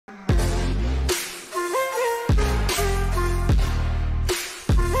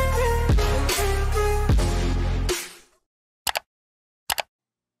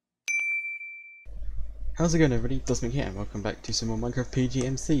How's it going, everybody? DuskMink here and welcome back to some more Minecraft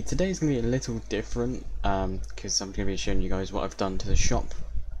PGMC. Today's going to be a little different because I'm going to be showing you guys what I've done to the shop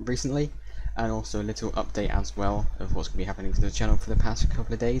recently, and also a little update as well of what's going to be happening to the channel for the past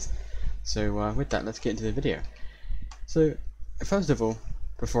couple of days. So with that, let's get into the video. So first of all,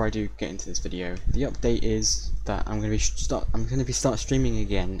 before I do get into this video, the update is that I'm going to be start streaming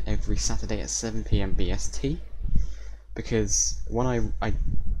again every Saturday at 7 PM BST, because I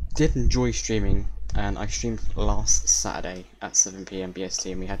did enjoy streaming. And I streamed last Saturday at 7 PM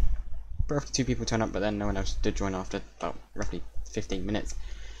BST, and we had roughly 2 people turn up, but then no one else did join after about roughly 15 minutes.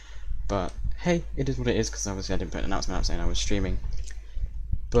 But hey, it is what it is, because obviously I didn't put an announcement out saying I was streaming.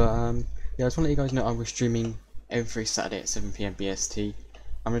 But yeah, I just want to let you guys know I was streaming every Saturday at 7 PM BST.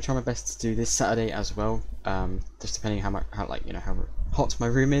 I'm gonna try my best to do this Saturday as well, just depending how hot my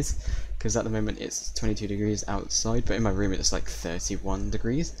room is, because at the moment it's 22 degrees outside, but in my room it's like 31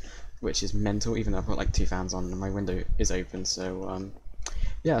 degrees. Which is mental, even though I've got like 2 fans on and my window is open. So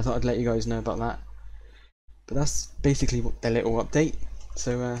yeah, I thought I'd let you guys know about that. But that's basically the little update.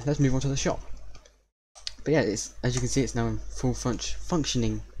 So let's move on to the shop. But yeah, as you can see, it's now in full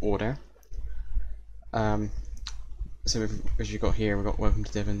functioning order. So as you got here, we've got Welcome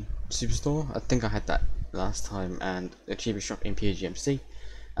to Devon Superstore. I think I had that last time, and the cheapest shop in PGMC,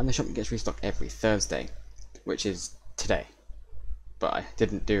 and the shop gets restocked every Thursday, which is today. But I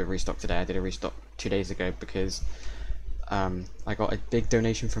didn't do a restock today. I did a restock 2 days ago because I got a big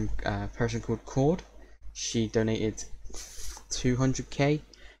donation from a person called Cord. She donated 200k,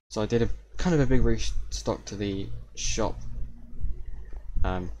 so I did a kind of a big restock to the shop.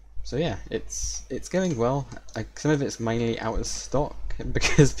 So yeah, it's going well. Some of it's mainly out of stock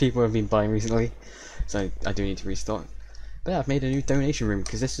because people have been buying recently, so I do need to restock. But yeah, I've made a new donation room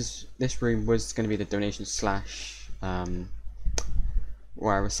because this room was going to be the donation slash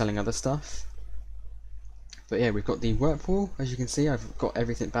where I was selling other stuff. But yeah, we've got the whirlpool. As you can see, I've got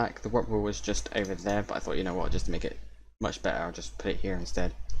everything back. The whirlpool was just over there, but I thought, you know what, just to make it much better, I'll just put it here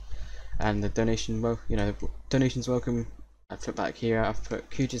instead. And the donation, well, donations welcome, I've put back here. I've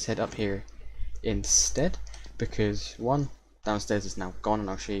put Cooch's head up here instead because one, downstairs is now gone, and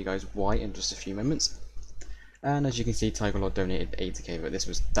I'll show you guys why in just a few moments. And as you can see, Tiger Lord donated 80k, but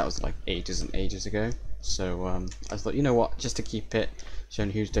that was like ages and ages ago. So I thought, you know what, just to keep it showing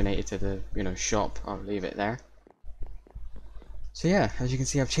who's donated to the shop, I'll leave it there. So yeah, as you can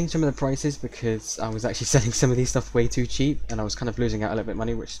see, I've changed some of the prices because I was actually selling some of these stuff way too cheap, and I was kind of losing out a little bit of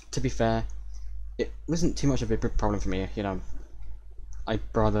money, which, to be fair, it wasn't too much of a big problem for me. I'd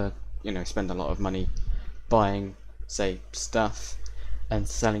rather spend a lot of money buying, say, stuff and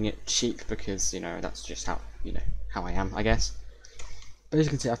selling it cheap, because that's just how how I am, I guess. But as you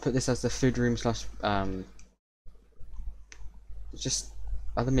can see, I've put this as the food room slash just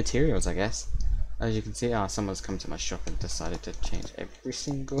other materials, I guess. As you can see, someone's come to my shop and decided to change every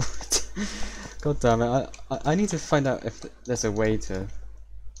single god damn it, I need to find out if there's a way to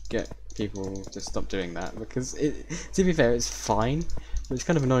get people to stop doing that, because to be fair, it's fine, but it's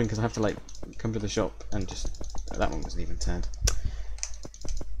kind of annoying because I have to like come to the shop and just that one wasn't even turned,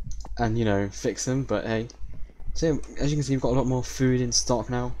 and fix them. But hey, so as you can see, we've got a lot more food in stock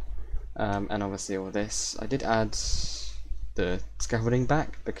now, and obviously all this. I did add the scaffolding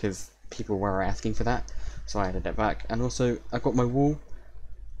back because people were asking for that, so I added it back. And also I've got my wall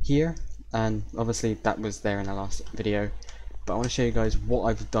here, and obviously that was there in the last video, but I want to show you guys what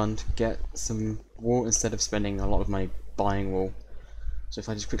I've done to get some wool instead of spending a lot of money buying wool. So if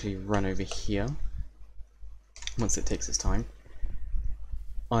I just quickly run over here, once it takes its time,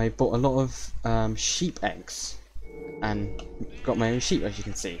 I bought a lot of sheep eggs and got my own sheep, as you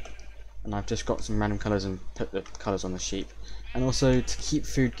can see, and I've just got some random colours and put the colours on the sheep. And also to keep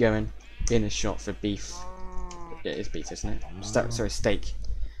food going in the shop for beef, it is beef, isn't it? Sorry, steak.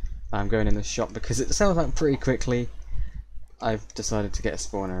 I'm going in the shop because it sells out pretty quickly. I've decided to get a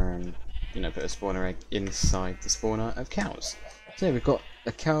spawner and put a spawner egg inside the spawner of cows. So yeah, we've got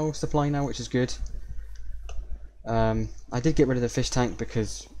a cow supply now, which is good. I did get rid of the fish tank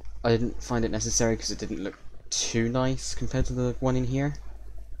because I didn't find it necessary, because it didn't look too nice compared to the one in here.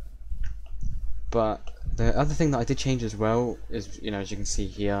 But the other thing that I did change as well is, as you can see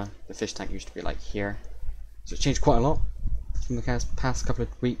here, the fish tank used to be like here, so it's changed quite a lot from the past couple of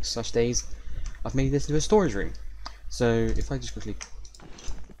weeks / days. I've made this into a storage room. So if I just quickly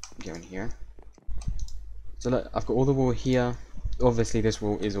go in here, so look, I've got all the wool here. Obviously this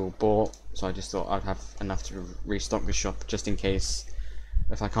wool is all bought, so I just thought I'd have enough to restock the shop just in case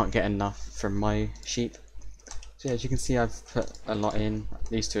if I can't get enough from my sheep. So yeah, as you can see, I've put a lot in.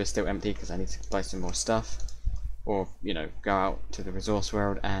 These two are still empty because I need to buy some more stuff, or go out to the resource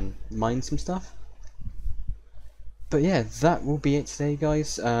world and mine some stuff. But yeah, that will be it today,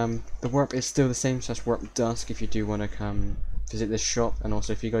 guys. The warp is still the same, so that's warp dusk if you do want to come visit this shop, and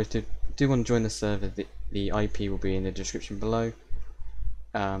also if you guys do want to join the server, the IP will be in the description below.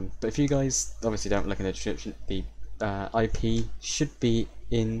 But if you guys obviously don't look in the description, the IP should be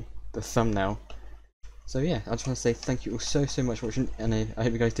in the thumbnail. So yeah, I just want to say thank you all so much for watching, and I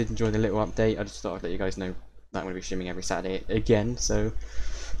hope you guys did enjoy the little update. I just thought I'd let you guys know that I'm going to be streaming every Saturday again, so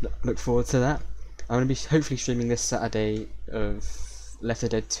look forward to that. I'm going to be hopefully streaming this Saturday of Left 4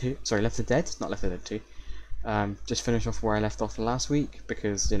 Dead 2, sorry, Left 4 Dead, not Left 4 Dead 2. Just finish off where I left off last week,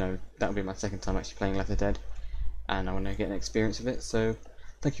 because, you know, that will be my second time actually playing Left 4 Dead, and I want to get an experience of it, so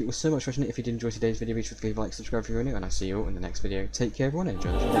thank you all so much for watching it. If you did enjoy today's video, be sure to leave a like, subscribe if you're new, and I'll see you all in the next video. Take care everyone, and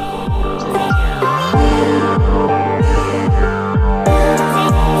enjoy the show.